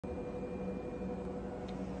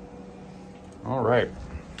All right.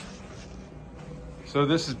 So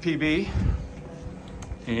this is PB,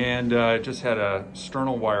 and just had a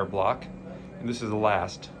sternal wire block, and this is the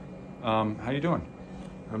last. How you doing?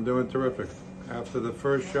 I'm doing terrific. After the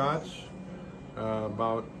first shots,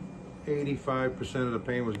 about 85% of the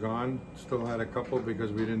pain was gone. Still had a couple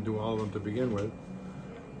because we didn't do all of them to begin with.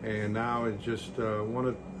 And now it's just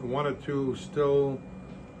one or two still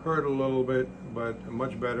hurt a little bit, but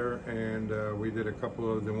much better. And we did a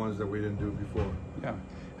couple of the ones that we didn't do before. Yeah.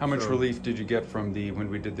 How much relief did you get from when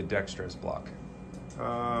we did the dextrose block?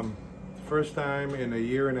 First time in a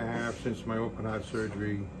year and a half since my open heart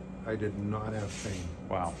surgery, I did not have pain.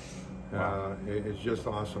 Wow. It's just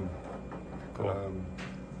awesome. Cool.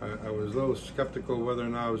 I was a little skeptical whether or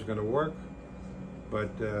not it was going to work, but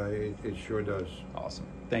it sure does. Awesome.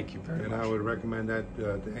 Thank you very much. And I would recommend that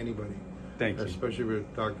to anybody. Thank you. Especially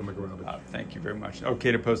with Dr. McRoberts. Thank you very much.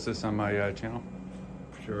 Okay to post this on my channel?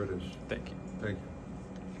 Sure it is. Thank you. Thank you.